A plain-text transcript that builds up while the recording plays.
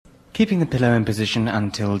keeping the pillow in position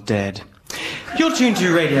until dead. You're tuned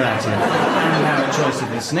to Radioactive, and now a choice of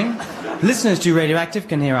listening. Listeners to Radioactive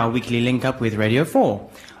can hear our weekly link-up with Radio 4,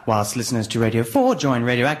 whilst listeners to Radio 4 join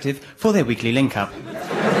Radioactive for their weekly link-up.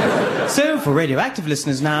 So, for Radioactive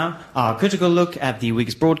listeners now, our critical look at the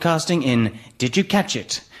week's broadcasting in Did You Catch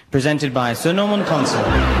It? Presented by Sir Norman Consul.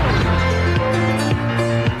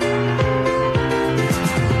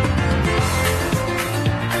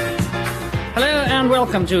 And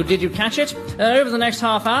welcome to Did You Catch It? Over the next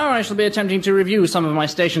half hour I shall be attempting to review some of my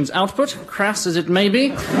station's output, crass as it may be.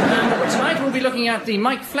 Tonight we'll be looking at the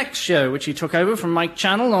Mike Flex show, which he took over from Mike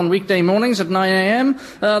Channel on weekday mornings at 9 a.m.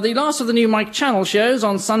 The last of the new Mike Channel shows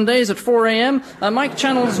on Sundays at 4 a.m. Mike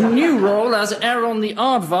Channel's new role as heir on the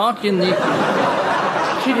Aardvark in the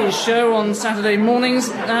Kiddies show on Saturday mornings.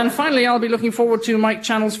 And finally I'll be looking forward to Mike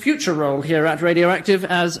Channel's future role here at Radioactive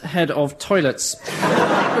as head of toilets.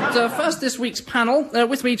 But first, this week's panel.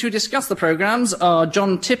 With me to discuss the programmes are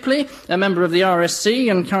John Tipley, a member of the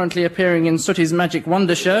RSC and currently appearing in Sooty's Magic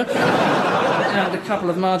Wonder Show, and a couple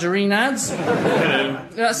of margarine ads.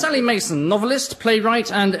 Hello. Sally Mason, novelist,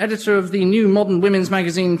 playwright and editor of the new modern women's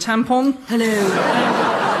magazine Tampon. Hello.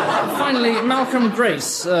 And finally, Malcolm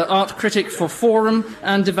Grace, art critic for Forum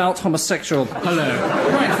and devout homosexual. Hello.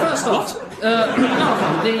 Right, first off...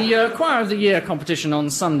 Malcolm, the Choir of the Year competition on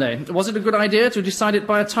Sunday. Was it a good idea to decide it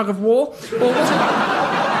by a tug of war? Or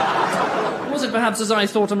was it perhaps, as I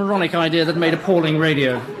thought, a moronic idea that made appalling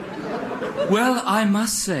radio? Well, I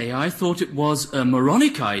must say, I thought it was a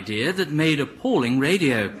moronic idea that made appalling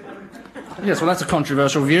radio. Yes, well, that's a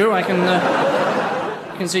controversial view. I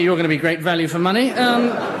can see you're going to be great value for money.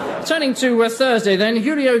 Turning to Thursday, then,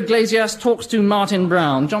 Julio Iglesias talks to Martin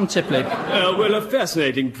Brown. John Tipley. Well, a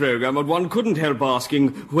fascinating programme, but one couldn't help asking,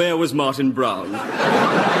 where was Martin Brown?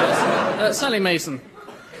 Sally Mason.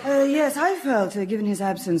 Yes, I felt, given his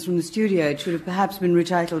absence from the studio, it should have perhaps been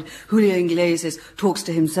retitled Julio Iglesias Talks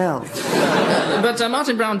to Himself. But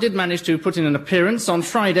Martin Brown did manage to put in an appearance on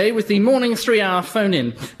Friday with the morning 3-hour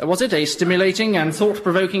phone-in. Was it a stimulating and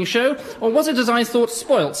thought-provoking show, or was it, as I thought,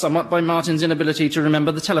 spoilt somewhat by Martin's inability to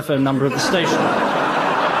remember the telephone number of the station?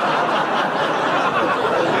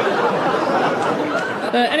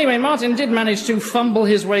 Anyway, Martin did manage to fumble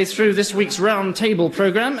his way through this week's Round Table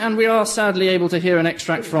programme, and we are sadly able to hear an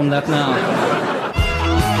extract from that now.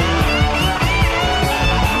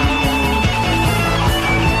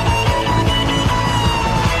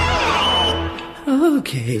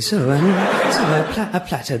 OK, so a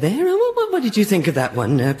platter there. What did you think of that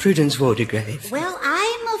one, Prudence Wardegrave? Well,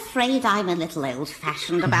 I'm afraid I'm a little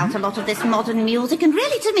old-fashioned about a lot of this modern music, and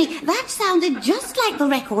really, to me, that sounded just like the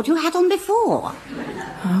record you had on before.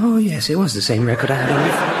 Oh, yes, it was the same record I had on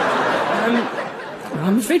before.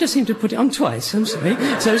 I'm afraid I seem to put it on twice. I'm sorry.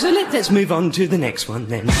 So let's move on to the next one,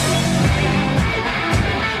 then.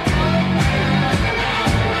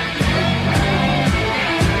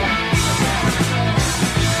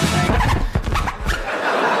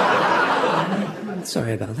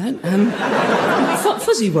 Sorry about that.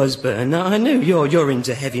 Fuzzy Wosburn, I know you're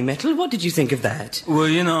into heavy metal. What did you think of that? Well,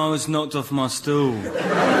 you know, I was knocked off my stool.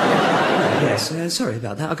 Yes, sorry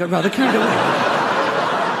about that. I got rather carried away.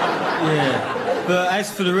 Yeah, but as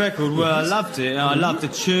for the record, well, I loved it. I loved the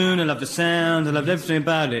tune, I loved the sound, I loved everything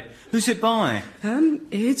about it. Who's it by?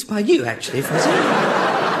 It's by you, actually, Fuzzy.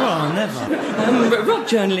 Well, never. Rock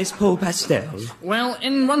journalist Paul Pastel. Well,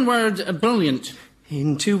 in one word, brilliant.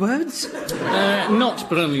 In 2 words? Not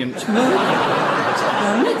brilliant.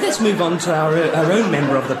 Let's move on to our own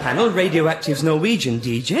member of the panel, Radioactive's Norwegian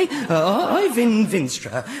DJ, Øyvind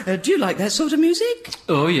Vinstra. Do you like that sort of music?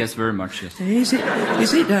 Oh, yes, very much, yes. Is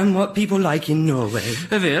it what people like in Norway?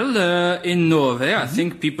 Well, in Norway, I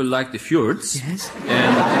think people like the fjords. Yes.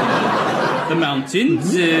 The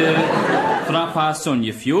mountains. Fra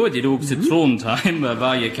Sonjefjord, det också Trondheim,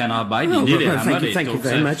 var jag kan arbeta i det. Thank you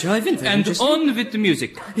very much, Øyvind. And on with the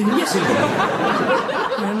music. Yes, indeed.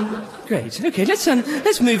 Great. Okay,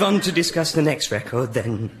 let's move on to discuss the next record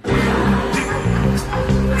then.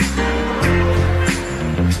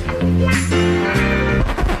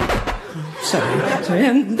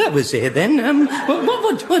 Sorry, that was it then.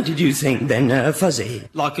 What did you think then, Fuzzy?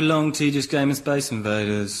 Like a long, tedious game of Space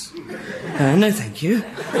Invaders. No, thank you.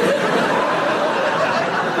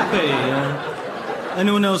 Hey,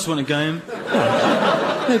 anyone else want a game?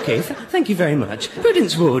 OK, thank you very much.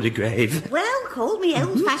 Prudence Wardegrave. Well, call me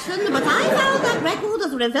old-fashioned, but I found that record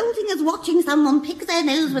as revolting as watching someone pick their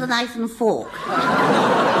nose with a knife and fork.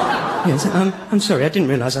 Yes, I'm sorry, I didn't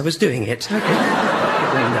realise I was doing it. OK.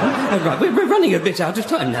 Right, we're running a bit out of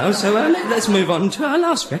time now, so let's move on to our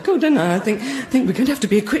last record, and I think we're going to have to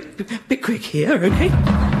be a bit quick here, OK?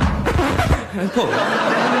 Paul,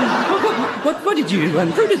 what did you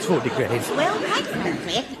prudence for, Grave? Well, quite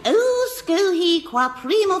frankly, scohi qua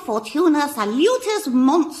prima fortuna salutis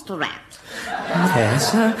monstrat.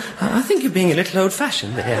 Yes, I think you're being a little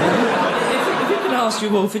old-fashioned there. If we could ask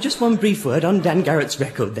you all for just one brief word on Dan Garrett's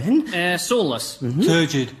record, then. Soulless.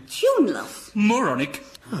 Turgid. Tuneless. Moronic.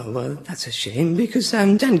 Oh, well, that's a shame, because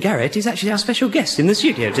Dan Garrett is actually our special guest in the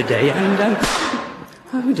studio today, and,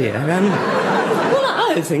 oh dear, well,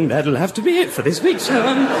 I think that'll have to be it for this week, so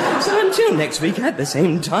until next week at the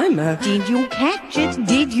same time, Did you catch it?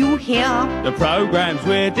 Did you hear? The programs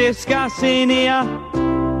we're discussing here.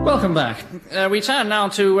 Welcome back. We turn now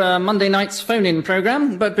to Monday night's phone-in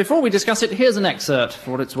programme, but before we discuss it, here's an excerpt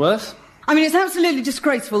for what it's worth. I mean, it's absolutely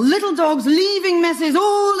disgraceful. Little dogs leaving messes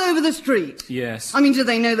all over the street. Yes. I mean, do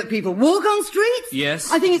they know that people walk on streets?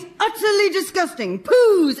 Yes. I think it's utterly disgusting.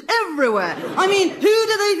 Poos everywhere. I mean, who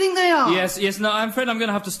do they think they are? Yes, no, I'm afraid I'm going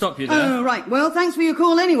to have to stop you there. Oh, right. Well, thanks for your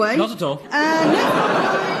call anyway. Not at all.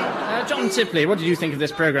 John Tipley, what did you think of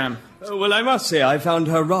this programme? Well, I must say I found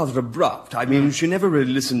her rather abrupt. I mean, she never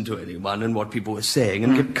really listened to anyone and what people were saying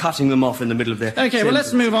and kept cutting them off in the middle of their OK, well,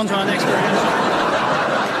 let's move on to our next programme.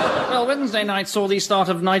 Well, Wednesday night saw the start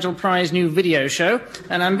of Nigel Pry's new video show,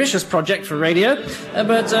 an ambitious project for radio,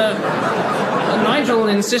 but Nigel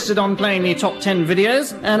insisted on playing the top 10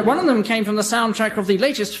 videos, and one of them came from the soundtrack of the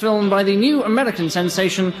latest film by the new American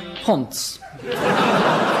sensation, Ponce.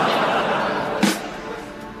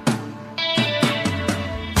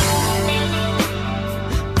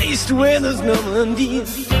 East where there's no Monday.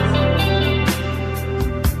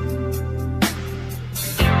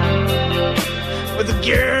 With the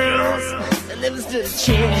girls, I never stood a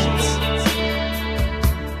chance.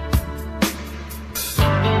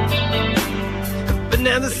 But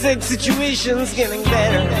now the sex situation's getting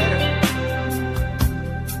better.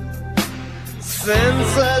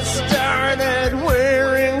 Since I started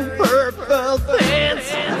wearing purple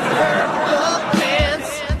pants, purple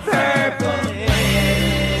pants, purple pants.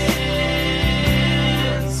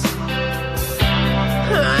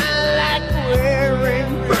 I like wearing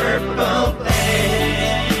purple pants.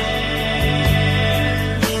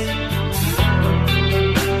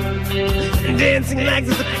 Dancing like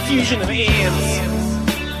there's a fusion of ants.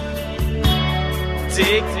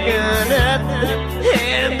 Taking up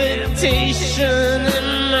habitation in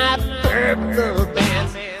my purple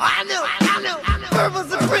pants. I know,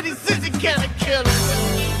 purple's a pretty sissy kind of color.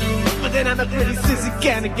 But then I'm a pretty sissy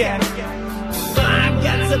kind of guy. I've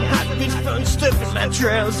got some hot bitch fun stuff in my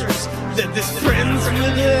trousers that this friends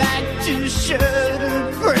would like to show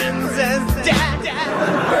to friends as died.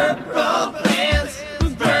 Purple pants,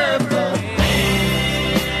 purple pants.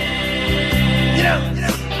 You know,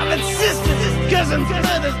 I've had sisters, cousins,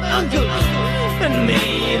 brothers, uncles, and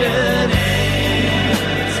maiden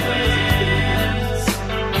aunts.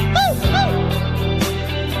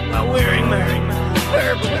 While wearing my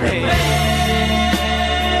purple pants.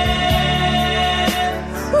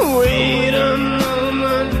 Wait a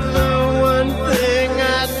moment, the one thing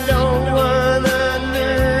I don't want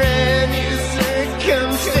under any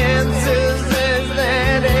circumstances is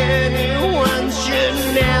that anyone should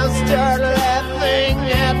now start laughing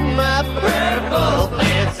at my purple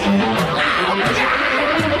pants.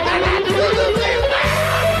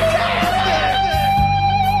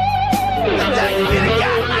 Sometimes you get a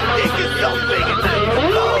guy, my dick is so big and I'm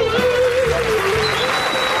alone.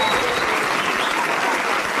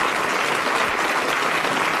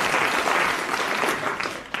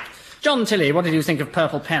 John Tilley, what did you think of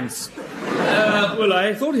Purple Pants? Well,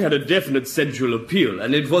 I thought he had a definite sensual appeal,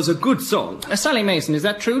 and it was a good song. Sally Mason, is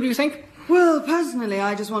that true, do you think? Well, personally,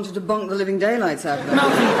 I just wanted to bonk the living daylights out of them.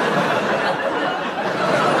 Malcolm.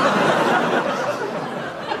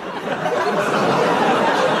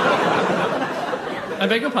 I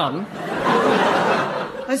beg your pardon?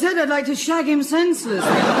 I said I'd like to shag him senseless.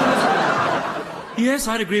 Yes,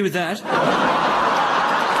 I'd agree with that.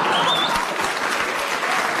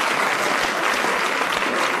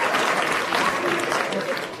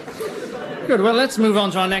 Good, well, let's move on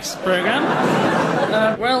to our next programme.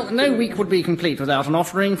 Well, no week would be complete without an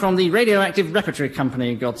offering from the Radioactive Repertory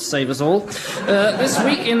Company, God save us all. This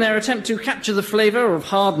week, in their attempt to capture the flavour of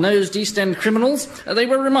hard-nosed East End criminals, they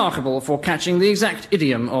were remarkable for catching the exact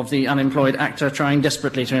idiom of the unemployed actor trying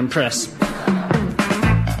desperately to impress.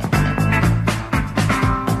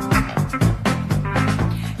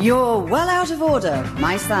 You're well out of order,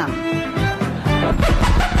 my son.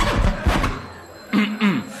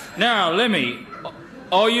 Now, Lemmy,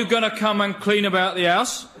 are you going to come and clean about the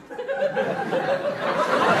house?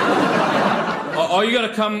 Are you going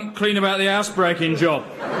to come clean about the housebreaking job?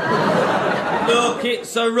 Look,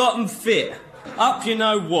 it's a rotten fit. Up you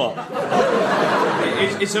know what.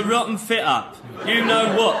 It's a rotten fit up. You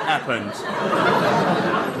know what happened.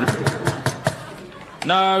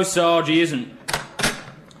 No, Sarge, he isn't.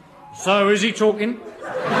 So, is he talking?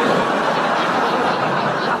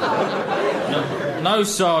 No,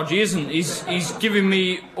 Sarge, he isn't. He's giving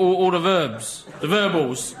me all the verbs. The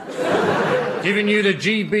verbals. Giving you the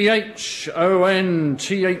GBHONTHE.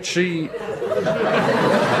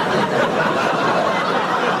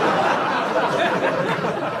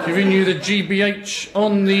 Giving you the GBH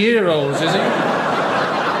on the ear rolls, is he?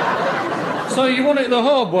 So you want it the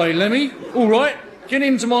hard way, Lemmy? All right, get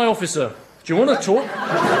into my office, sir. Do you want to talk?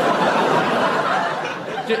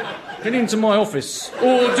 Get into my office.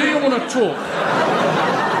 Or do you want to talk?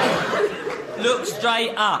 Look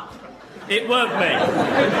straight up. It weren't me.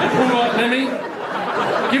 All right, Lemmy.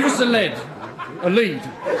 Give us a lead. A lead.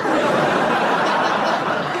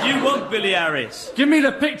 You want Billy Harris? Give me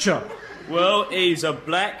the picture. Well, he's a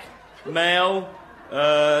black male.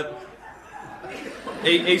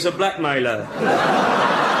 He's a blackmailer.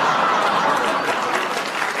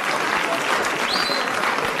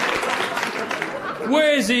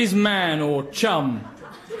 Where's his man or chum?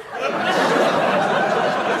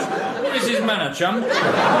 Where's his man or chum?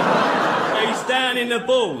 He's down in the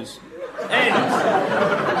balls. End.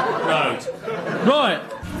 Road. Right.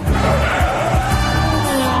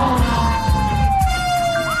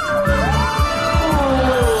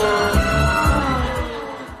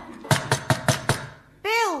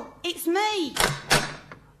 Bill, it's me.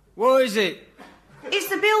 What is it? It's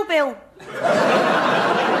the Bill.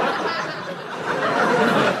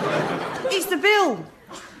 It's the Bill.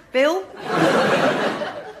 Bill?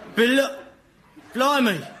 Bill,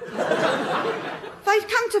 blimey. They've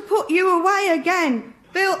come to put you away again.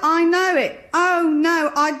 Bill, I know it. Oh,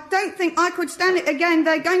 no, I don't think I could stand it again.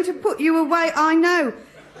 They're going to put you away, I know.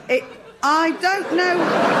 I don't know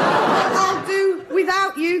what I'll do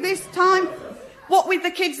without you this time. What with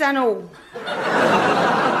the kids and all.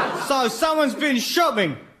 So someone's been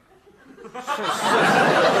shopping.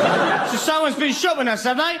 So someone's been shopping us,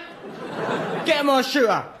 have they? Get him or shoot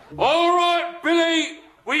her. All right, Billy,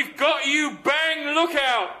 we've got you. Bang, look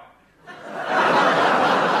out.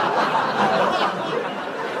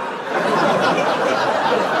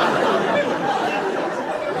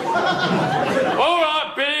 All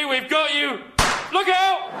right, Billy, we've got you. Look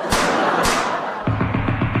out.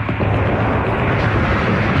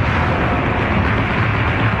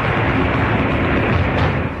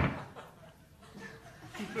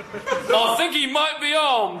 I think he might be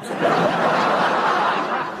armed.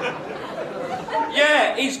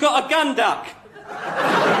 Yeah, he's got a gun, Duck.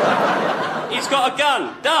 He's got a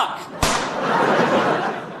gun. Duck.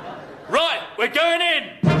 Right, we're going in.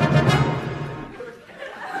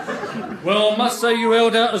 Well, I must say you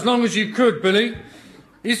held out as long as you could, Billy.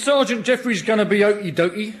 Is Sergeant Jeffries going to be okie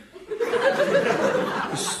dokie?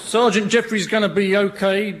 Is Sergeant Jeffries going to be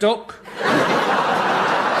okay, Doc?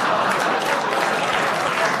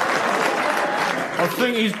 I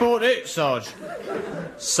think he's bought it, Sarge.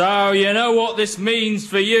 So, you know what this means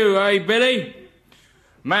for you, eh, Billy?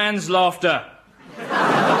 Man's laughter.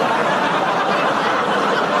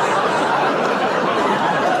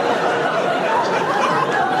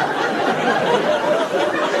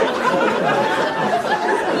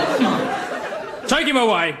 Take him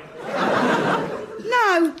away.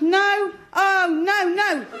 No. Oh,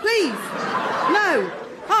 no, please. No.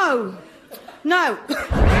 Oh, no.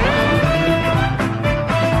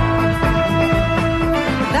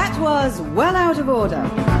 That was well out of order.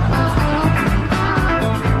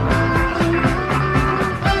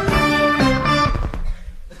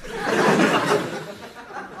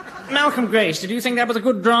 Malcolm Grace, did you think that was a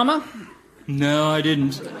good drama? No, I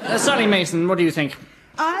didn't. Sally Mason, what do you think?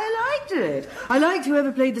 I liked it. I liked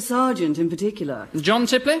whoever played the sergeant in particular. John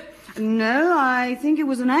Tipley? No, I think it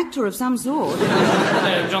was an actor of some sort.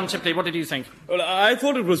 John Tipley, what did you think? Well, I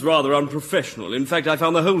thought it was rather unprofessional. In fact, I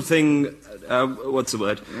found the whole thing... what's the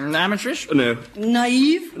word? Amateurish? No.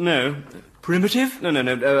 Naive? No. Primitive?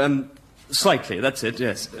 No. Slightly, that's it,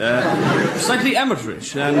 yes. Slightly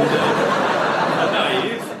amateurish and...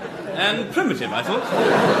 naive. And primitive, I thought.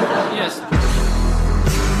 Yes.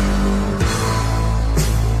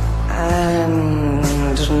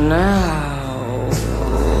 And now...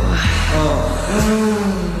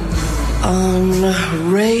 on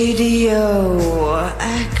Radioactive.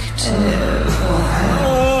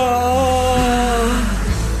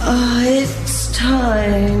 It's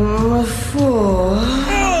time for a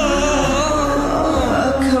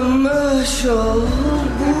commercial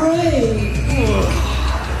break.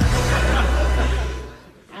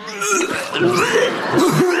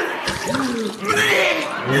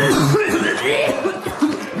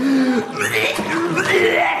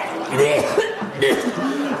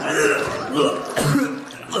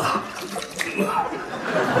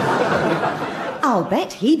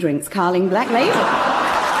 he drinks Carling Black Label.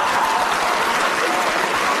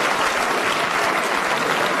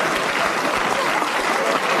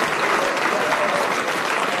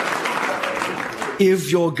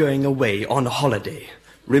 If you're going away on holiday,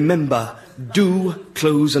 remember, do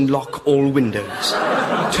close and lock all windows.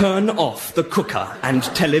 Turn off the cooker and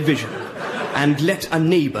television. And let a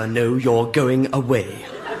neighbour know you're going away.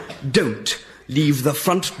 Don't leave the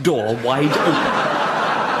front door wide open.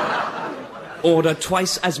 Order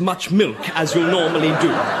twice as much milk as you'll normally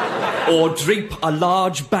do. Or drape a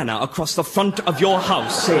large banner across the front of your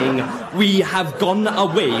house saying, "We have gone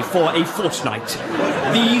away for a fortnight."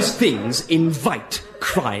 These things invite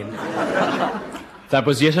crime. That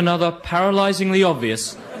was yet another paralysingly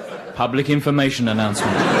obvious public information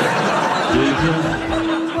announcement.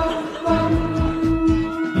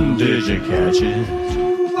 Did you catch it?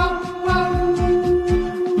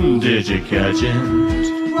 Did you catch it?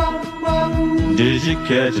 Did you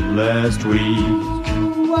catch it last week?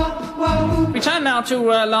 We turn now to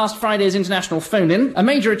last Friday's International Phone-In, a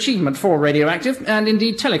major achievement for Radioactive, and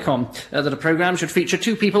indeed Telecom, that a programme should feature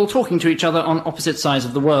two people talking to each other on opposite sides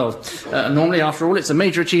of the world. Normally, after all, it's a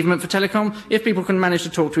major achievement for Telecom if people can manage to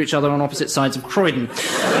talk to each other on opposite sides of Croydon.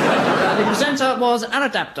 The presenter was an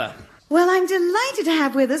adapter. Well, I'm delighted to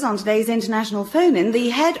have with us on today's International Phone-In the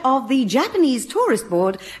head of the Japanese Tourist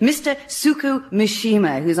Board, Mr. Suku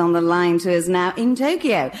Mishima, who's on the line to us now in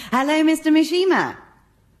Tokyo. Hello, Mr. Mishima.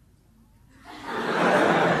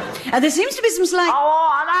 There seems to be some slight...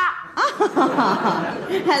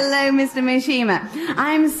 Hello, Mr. Mishima.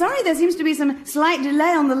 I'm sorry, there seems to be some slight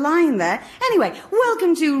delay on the line there. Anyway,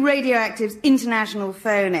 welcome to Radioactive's International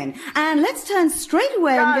Phone-In. And let's turn straight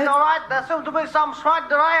away and go... all right. There seems to be some slight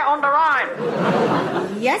delay on the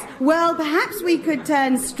line. Yes, well, perhaps we could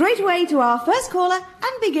turn straight away to our first caller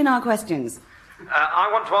and begin our questions. I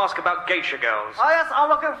want to ask about geisha girls. Oh, yes, I'm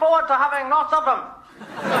looking forward to having lots of them. So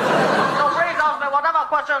please ask me whatever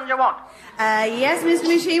question you want. Yes, Mr.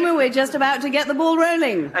 Mishima, we're just about to get the ball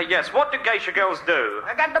rolling. Yes, what do geisha girls do?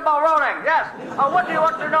 Get the ball rolling, yes. What do you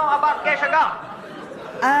want to know about geisha girls?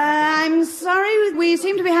 I'm sorry, we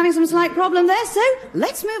seem to be having some slight problem there, so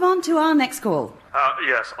let's move on to our next call.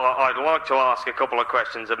 Yes, I'd like to ask a couple of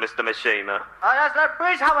questions of Mr. Mishima. Yes,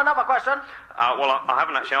 please have another question. Well, I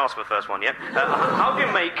haven't actually asked the first one yet. How do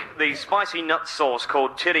you make the spicy nut sauce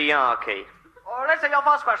called teriyaki? Let's see your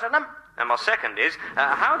first question, then. And my second is,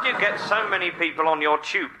 how do you get so many people on your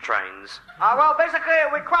tube trains? Well, basically,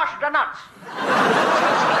 we crush the nuts.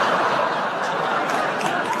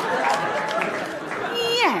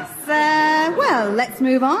 Yes, well, let's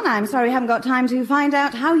move on. I'm sorry we haven't got time to find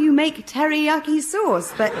out how you make teriyaki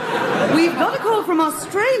sauce, but we've got a call from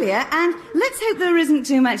Australia, and let's hope there isn't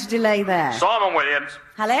too much delay there. Simon Williams.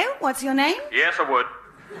 Hello, what's your name? Yes, I would.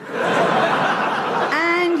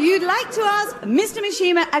 And you'd like to ask Mr.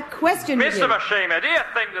 Mishima a question. Mr. Mishima, do you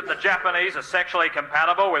think that the Japanese are sexually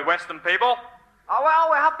compatible with Western people? Well,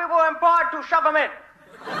 we have people employed to shove them in.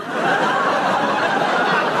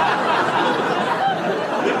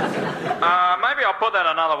 Maybe I'll put that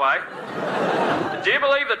another way. Do you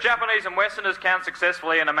believe that Japanese and Westerners can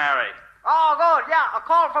successfully intermarry? Oh, good, yeah. A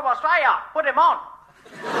call from Australia. Put him on.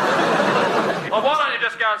 Well, why don't you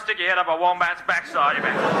just go and stick your head up a wombat's backside, you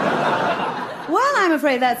mean? Well, I'm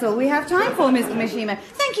afraid that's all we have time for, Mr. Mishima.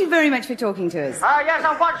 Thank you very much for talking to us. Yes,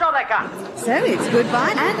 I'm quite sure they can. So it's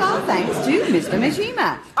goodbye and our thanks to Mr.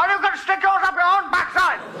 Mishima. And you can stick yours up your own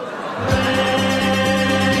backside.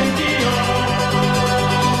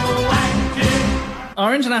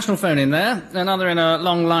 Our international phone-in there, another in a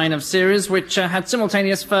long line of series which had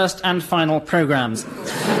simultaneous first and final programmes.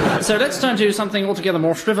 So let's turn to something altogether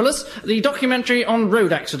more frivolous, the documentary on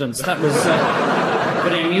road accidents. That was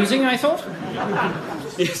very amusing, I thought.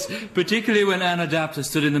 Yes, particularly when Anne Adapter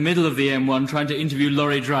stood in the middle of the M1 trying to interview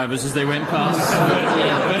lorry drivers as they went past.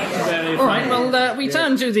 Very all right, well, we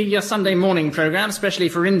turn to the Sunday morning programme, especially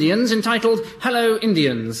for Indians, entitled Hello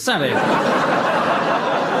Indians. Sally.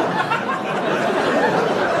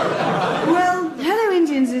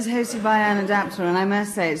 Is hosted by Anne Adapter, and I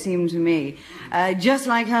must say it seemed to me just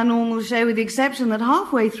like her normal show, with the exception that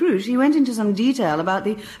halfway through she went into some detail about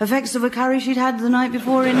the effects of a curry she'd had the night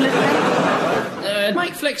before in Lithuania.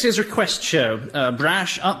 Mike Flex's request show.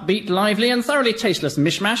 Brash, upbeat, lively, and thoroughly tasteless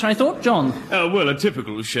mishmash, I thought. John? Well, a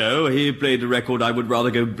typical show. He played the record I Would Rather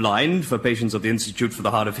Go Blind for patients of the Institute for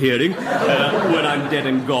the Hard of Hearing, When I'm Dead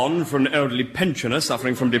and Gone for an elderly pensioner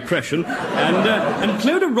suffering from depression, and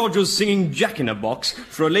Clodagh Rogers singing Jack in a Box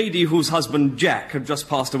for a lady whose husband Jack had just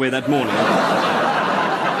passed away that morning.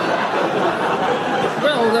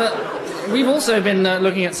 Well, we've also been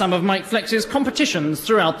looking at some of Mike Flex's competitions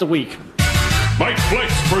throughout the week. Mike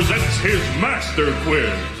Flex presents his Master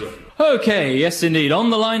Quiz. Okay, yes indeed. On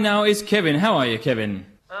the line now is Kevin. How are you, Kevin?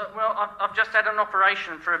 Well, I've just had an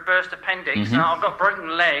operation for a burst appendix, and I've got a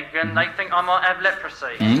broken leg, and they think I might have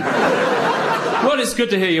leprosy. Well, it's good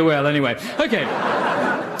to hear you well, anyway. Okay.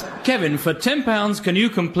 Kevin, for £10, can you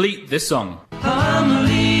complete this song? I'm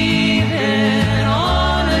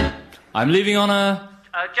leaving on a...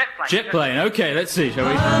 jet plane. Jet plane. Okay, let's see, shall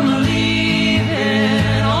we? I'm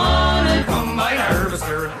leaving on a combine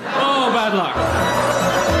harvester. Oh, bad luck.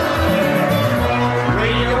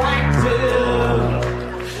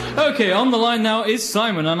 Okay, on the line now is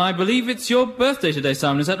Simon, and I believe it's your birthday today,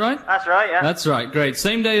 Simon, is that right? That's right, yeah. That's right, great.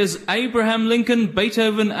 Same day as Abraham Lincoln,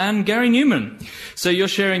 Beethoven, and Gary Newman. So you're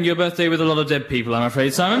sharing your birthday with a lot of dead people, I'm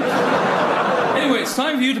afraid, Simon. Anyway, it's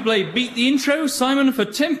time for you to play Beat the Intro. Simon, for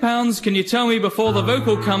 £10, can you tell me before the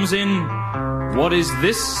vocal comes in, what is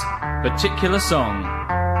this particular song?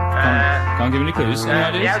 Can't give any clues. Any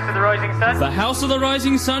ideas? The House of the Rising Sun. The House of the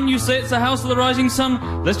Rising Sun. You say it's the House of the Rising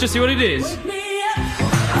Sun. Let's just see what it is.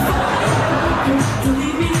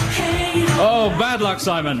 Oh, bad luck,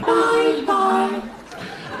 Simon.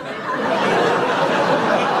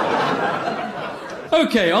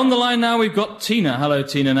 Okay, on the line now we've got Tina. Hello,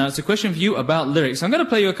 Tina. Now, it's a question for you about lyrics. I'm going to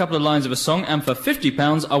play you a couple of lines of a song, and for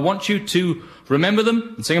 £50, I want you to remember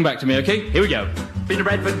them and sing them back to me, okay? Here we go. Peter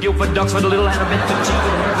Bradford, Guildford, Doxford, Little Hannah, Bedford,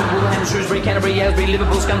 Cheapwood, Hereford, Woolham, Shrewsbury, Canterbury, Aylesbury,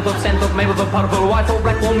 Liverpool, Scunthorpe, Stanthorpe, Mablethorpe, Potterville, Whitehall,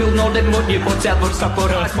 Blackwall, Milton, Old Devonport, Newport, Southport,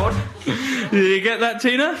 Stockport, Highsport. Did you get that,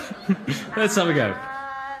 Tina? Let's have a go.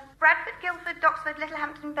 Bradford, Guildford, Doxford,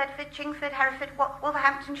 Littlehampton, Bedford, Chingford, Hereford,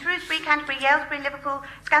 Wolverhampton, Shrewsbury, Canterbury, Aylesbury, Liverpool,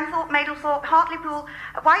 Scunthorpe, Mablethorpe, Hartlepool,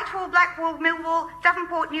 Whitehall, Blackwall, Millwall,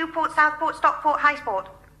 Devonport, Newport, Southport, Stockport, Highsport.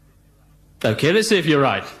 Okay, let's see if you're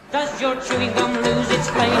right. Does your chewing gum lose its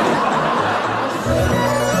flame?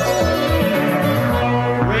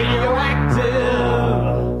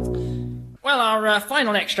 Well, our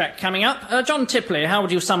final extract coming up. John Tipley, how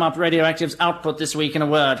would you sum up Radioactive's output this week in a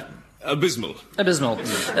word? Abysmal. Abysmal.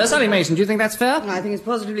 Sally Mason, do you think that's fair? I think it's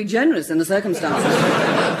positively generous in the circumstances.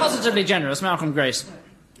 Positively generous, Malcolm Grace.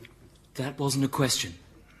 That wasn't a question.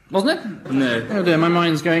 Wasn't it? No. Oh dear, my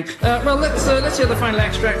mind's going. Well, let's hear the final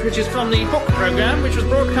extract, which is from the book programme, which was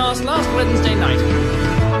broadcast last Wednesday night.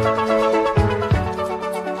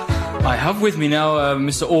 I have with me now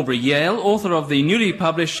Mr. Aubrey Yale, author of the newly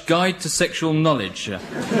published Guide to Sexual Knowledge,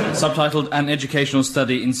 subtitled An Educational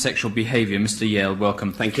Study in Sexual Behaviour. Mr. Yale,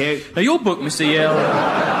 welcome. Thank you. Now, your book, Mr. Yale,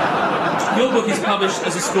 your book is published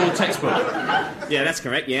as a school textbook. Yeah, that's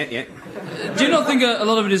correct, yeah. Do you not think a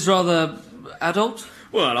lot of it is rather adult?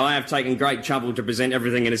 Well, I have taken great trouble to present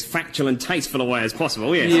everything in as factual and tasteful a way as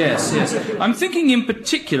possible, yes. Yes. I'm thinking in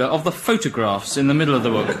particular of the photographs in the middle of the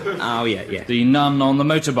book. Oh, yeah. The nun on the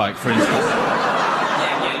motorbike, for instance.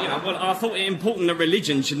 Well, I thought it important that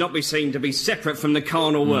religion should not be seen to be separate from the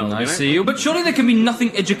carnal world. I see you. But surely there can be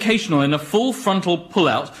nothing educational in a full frontal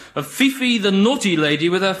pull-out of Fifi the naughty lady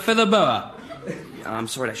with her feather boa. I'm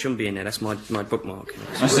sorry, that shouldn't be in there. That's my bookmark.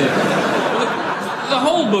 I see. The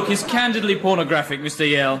whole book is candidly pornographic, Mr.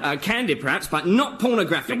 Yale. Candid, perhaps, but not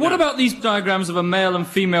pornographic. What about these diagrams of a male and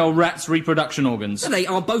female rat's reproduction organs? They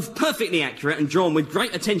are both perfectly accurate and drawn with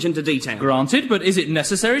great attention to detail. Granted, but is it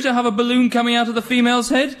necessary to have a balloon coming out of the female's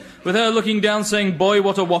head, with her looking down saying, "Boy,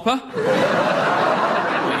 what a whopper"?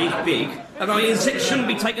 It is big. I mean, sex shouldn't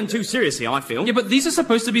be taken too seriously, I feel. Yeah, but these are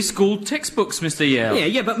supposed to be school textbooks, Mr. Yale.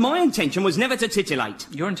 Yeah, but my intention was never to titillate.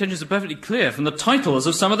 Your intentions are perfectly clear from the titles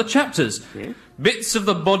of some of the chapters. Yeah? Bits of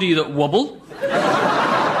the body that wobble.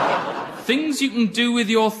 Things you can do with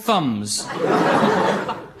your thumbs.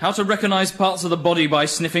 How to recognise parts of the body by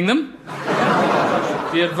sniffing them.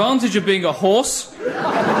 The advantage of being a horse.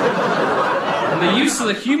 And the use of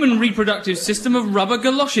the human reproductive system of rubber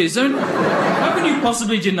galoshes. How can you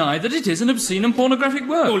possibly deny that it is an obscene and pornographic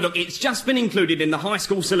work? Oh, look, it's just been included in the high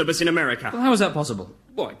school syllabus in America. Well, how is that possible?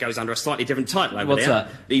 Well, it goes under a slightly different title over What's there.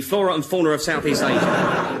 that? The Flora and Fauna of Southeast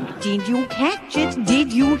Asia. Did you catch it?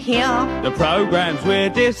 Did you hear? The programmes we're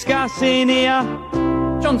discussing here.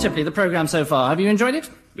 John Tipley, the programme so far, have you enjoyed it?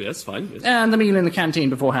 Yes, fine. Yes. And the meal in the canteen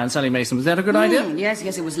beforehand, Sally Mason, was that a good idea? Yes,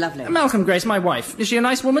 it was lovely. Malcolm Grace, my wife. Is she a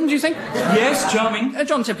nice woman, do you think? Yes, charming.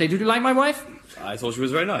 John Tipley, did you like my wife? I thought she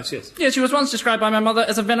was very nice, yes. Yes, she was once described by my mother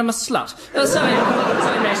as a venomous slut.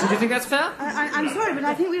 Sally Mason, do you think that's fair? I'm sorry, but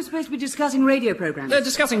I think we were supposed to be discussing radio programmes.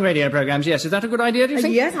 Discussing radio programmes, yes. Is that a good idea, do you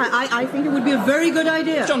think? Yes, I think it would be a very good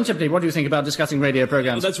idea. John Tipley, what do you think about discussing radio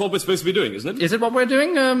programmes? Well, that's what we're supposed to be doing, isn't it? Is it what we're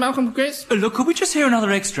doing, Malcolm Grace? Look, could we just hear another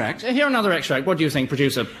extract? Hear another extract. What do you think,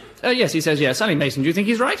 producer? Yes, he says yes. Sally Mason, do you think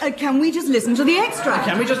he's right? Can we just listen to the extract?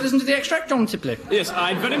 Can we just listen to the extract, John Tipley? Yes,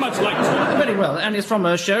 I'd very much like to. Very well, and it's from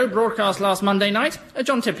a show broadcast last Monday night.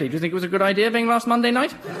 John Tipley, do you think it was a good idea being last Monday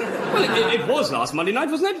night? Well, it was last Monday night,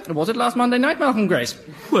 wasn't it? Was it last Monday night, Malcolm Grace?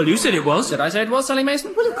 Well, you said it was. Did I say it was, Sally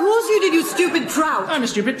Mason? Well, of course you did, you stupid trout. I'm a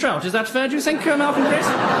stupid trout. Is that fair, do you think, Malcolm Grace?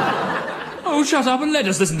 Oh, shut up and let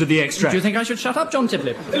us listen to the extract. Do you think I should shut up, John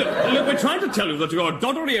Tipley? Look, we're trying to tell you that you're a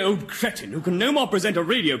doddery old cretin who can no more present a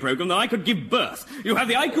radio programme than I could give birth. You have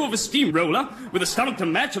the IQ of a steamroller, with a stomach to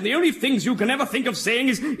match, and the only things you can ever think of saying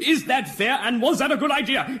is that fair, and was that a good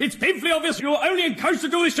idea? It's painfully obvious you're only encouraged to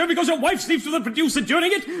do this show because your wife sleeps with the producer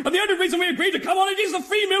during it, and the only reason we agreed to come on it is the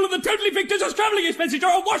free meal and the totally fictitious travelling expenses. You're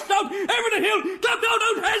a washed out, over the hill, clapped out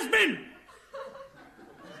old has-been!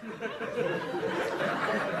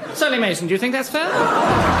 Sally Mason, do you think that's fair?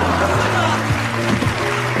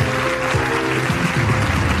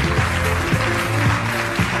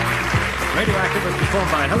 Radioactive was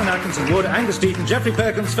performed by Helen Atkinson Wood, Angus Deaton, Geoffrey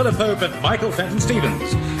Perkins, Philip Hope and Michael Fenton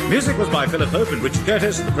Stevens. Music was by Philip Hope and Richard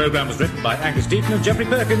Curtis. The programme was written by Angus Deaton and Geoffrey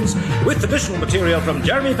Perkins, with additional material from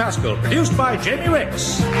Jeremy Pascal, produced by Jamie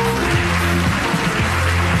Ricks.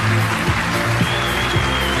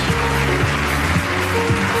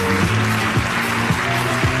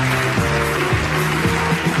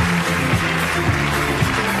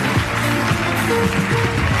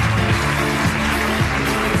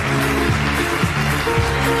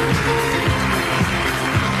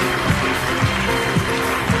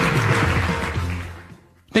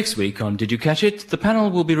 Next week on Did You Catch It, the panel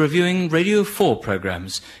will be reviewing Radio 4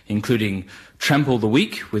 programmes, including Trample the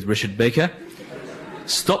Week with Richard Baker,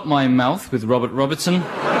 Stop My Mouth with Robert Robertson,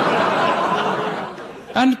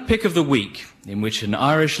 and Pick of the Week, in which an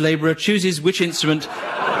Irish labourer chooses which instrument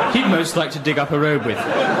he'd most like to dig up a road with.